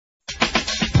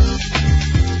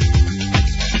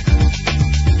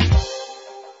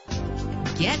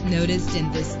Get noticed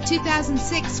in this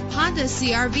 2006 Honda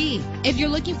CR-V. If you're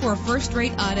looking for a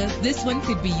first-rate auto, this one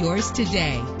could be yours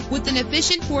today. With an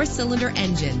efficient 4-cylinder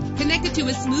engine connected to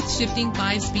a smooth shifting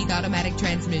 5-speed automatic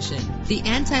transmission, the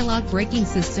anti-lock braking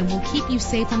system will keep you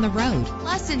safe on the road.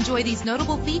 Plus, enjoy these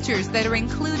notable features that are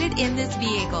included in this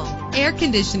vehicle: air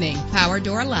conditioning, power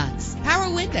door locks,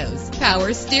 power windows,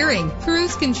 power steering,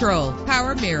 cruise control,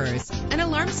 power mirrors, an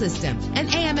alarm system, an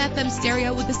AM/FM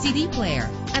stereo with a CD player,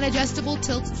 an adjustable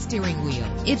tilt steering wheel.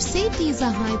 If safety is a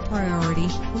high priority,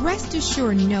 rest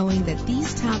assured knowing that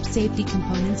these top safety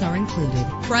components are included: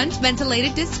 front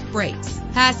ventilated disc brakes,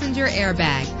 passenger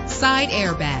airbag, side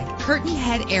airbag, curtain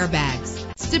head airbags,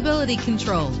 stability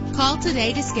control. Call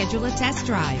today to schedule a test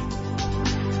drive.